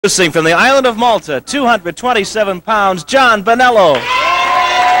Introducing from the island of Malta, 227 pounds, John Bonello.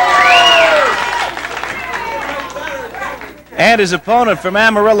 And his opponent from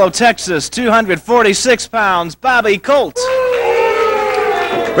Amarillo, Texas, 246 pounds, Bobby Colt.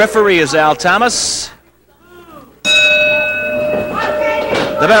 Referee is Al Thomas. The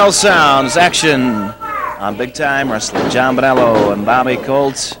bell sounds. Action on Big Time Wrestling. John Bonello and Bobby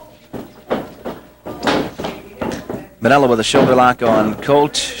Colt. Bonello with a shoulder lock on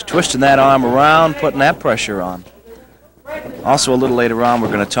Colt, twisting that arm around, putting that pressure on. Also, a little later on,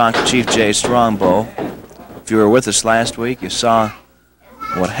 we're going to talk to Chief Jay Strongbow. If you were with us last week, you saw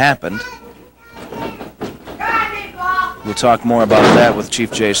what happened. We'll talk more about that with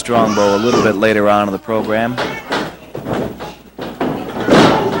Chief Jay Strongbow a little bit later on in the program.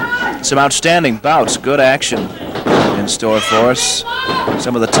 Some outstanding bouts, good action in store for us.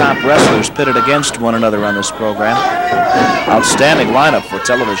 Some of the top wrestlers pitted against one another on this program. Outstanding lineup for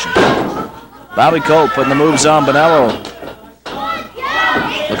television. Bobby Colt putting the moves on Bonello.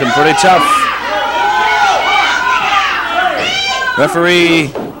 Looking pretty tough.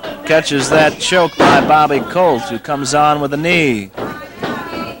 Referee catches that choke by Bobby Colt, who comes on with a knee.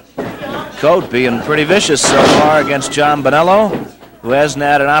 Colt being pretty vicious so far against John Bonello, who hasn't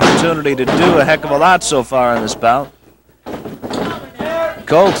had an opportunity to do a heck of a lot so far in this bout.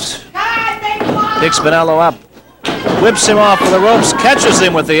 Colt picks Bonello up, whips him off of the ropes, catches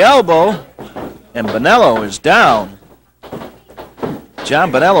him with the elbow, and Bonello is down.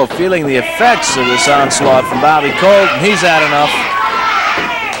 John Bonello feeling the effects of this onslaught from Bobby Colt, and he's had enough.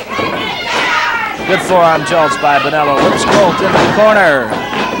 Good forearm jolts by Bonello, whips Colt in the corner,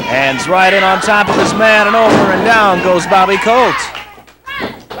 hands right in on top of his man, and over and down goes Bobby Colt.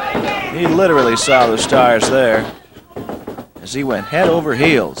 He literally saw the stars there as he went head over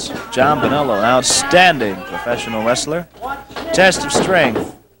heels. John Bonello, outstanding professional wrestler. Test of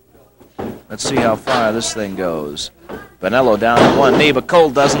strength. Let's see how far this thing goes. Bonello down on one knee, but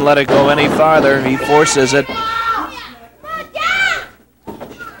Colt doesn't let it go any farther. He forces it.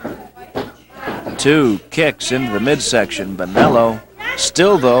 Two kicks into the midsection. Bonello,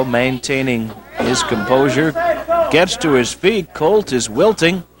 still though, maintaining his composure, gets to his feet. Colt is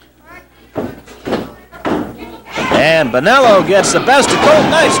wilting. And Bonello gets the best of Colt.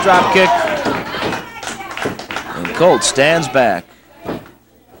 Nice drop kick. And Colt stands back.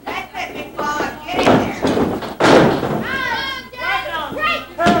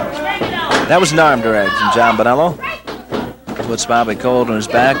 That was an arm drag from John Bonello. Puts Bobby Colt on his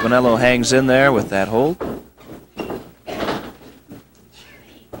back. Bonello hangs in there with that hold.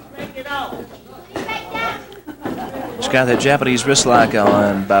 He's got that Japanese wrist lock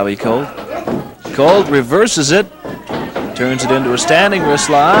on Bobby Colt. Colt reverses it. Turns it into a standing wrist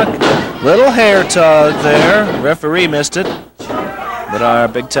lock. Little hair tug there. Referee missed it, but our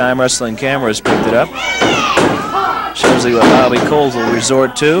Big Time Wrestling cameras picked it up. Shows you what Bobby Colt will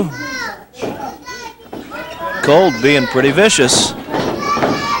resort to. Colt being pretty vicious.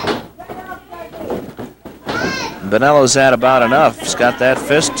 Bonello's had about enough. He's got that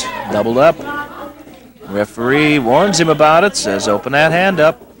fist doubled up. Referee warns him about it, says open that hand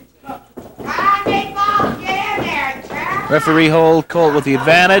up. Referee hold Colt with the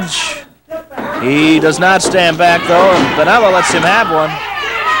advantage. He does not stand back though, and Bonello lets him have one.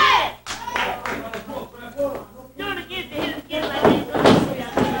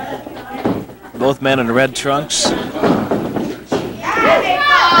 Both men in the red trunks.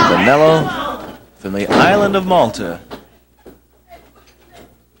 Bonello from the island of Malta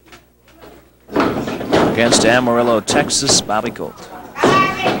against Amarillo, Texas, Bobby Colt.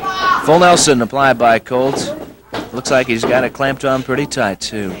 Full Nelson applied by Colt. Looks like he's got it clamped on pretty tight,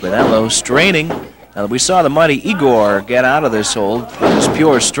 too. Bonello straining. Now, we saw the mighty Igor get out of this hold with his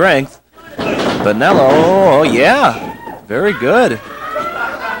pure strength. Bonello, oh, yeah, very good.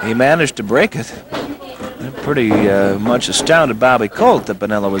 He managed to break it. Pretty much astounded Bobby Colt that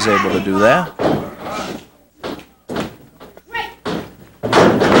Bonello was able to do that.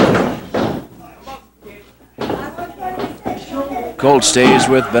 Colt stays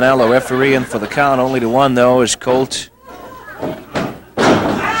with Bonello, refereeing for the count only to one, though, as Colt.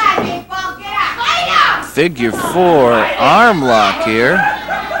 Figure four arm lock here.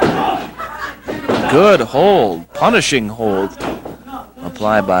 Good hold, punishing hold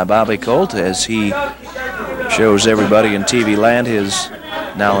applied by Bobby Colt as he shows everybody in TV land his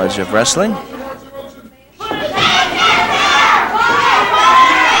knowledge of wrestling.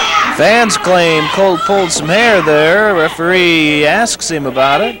 Fans claim Colt pulled some hair there. Referee asks him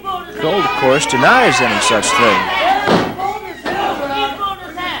about it. Colt, of course, denies any such thing.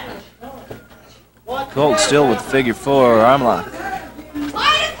 Colt still with figure four arm lock.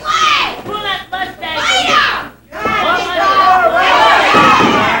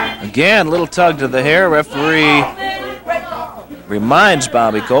 Again, little tug to the hair. Referee reminds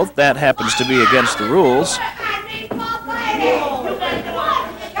Bobby Colt that happens to be against the rules,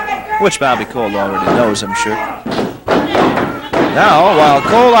 which Bobby Colt already knows, I'm sure. Now, while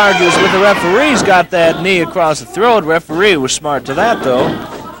Cole argues with the referee's got that knee across the throat, referee was smart to that, though.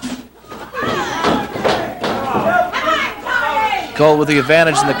 Cole with the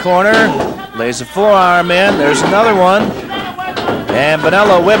advantage in the corner, lays a forearm in, there's another one. And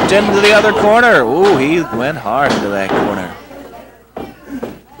Bonello whipped into the other corner. Ooh, he went hard into that corner.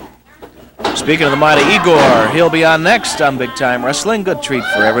 Speaking of the mighty Igor, he'll be on next on Big Time Wrestling. Good treat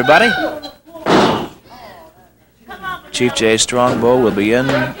for everybody. Chief Jay Strongbow will be in.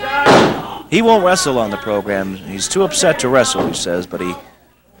 He won't wrestle on the program. He's too upset to wrestle, he says, but he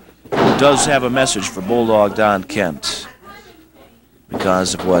does have a message for Bulldog Don Kent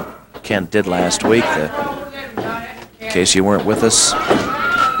because of what Kent did last week. In case you weren't with us,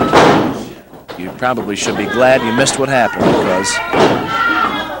 you probably should be glad you missed what happened, because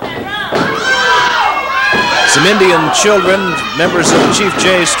some Indian children, members of Chief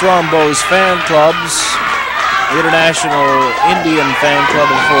Jay Strongbow's fan clubs, the International Indian Fan Club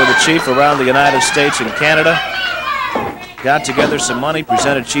for the Chief around the United States and Canada, got together some money,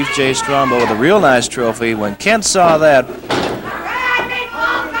 presented Chief Jay Strongbow with a real nice trophy. When Kent saw that,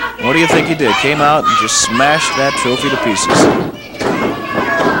 what do you think he did? Came out and just smashed that trophy to pieces.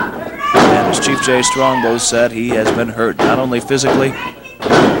 And as Chief Jay Strongbow said, he has been hurt, not only physically,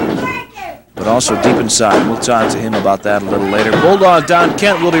 but also deep inside. We'll talk to him about that a little later. Bulldog Don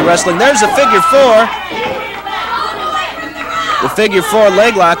Kent will be wrestling. There's a figure four. The figure four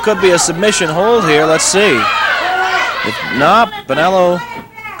leg lock could be a submission hold here. Let's see. If not, Bonello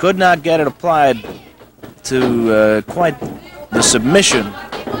could not get it applied to quite the submission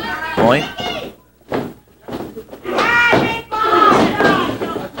point.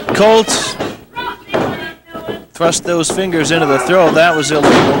 Colt thrust those fingers into the throat. That was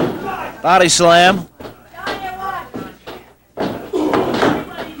illegal. Body slam.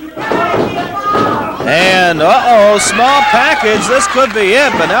 And, uh-oh, small package. This could be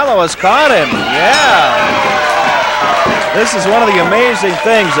it. Bonello has caught him. Yeah. This is one of the amazing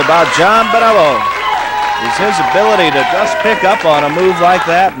things about John Bonello, is his ability to just pick up on a move like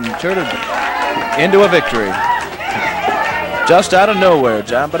that and turn it into a victory. Just out of nowhere,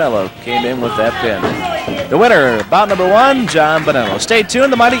 John Bonello came in with that pin. The winner, bout number one, John Bonello. Stay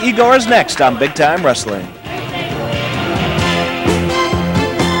tuned. The mighty Igor is next on Big Time Wrestling.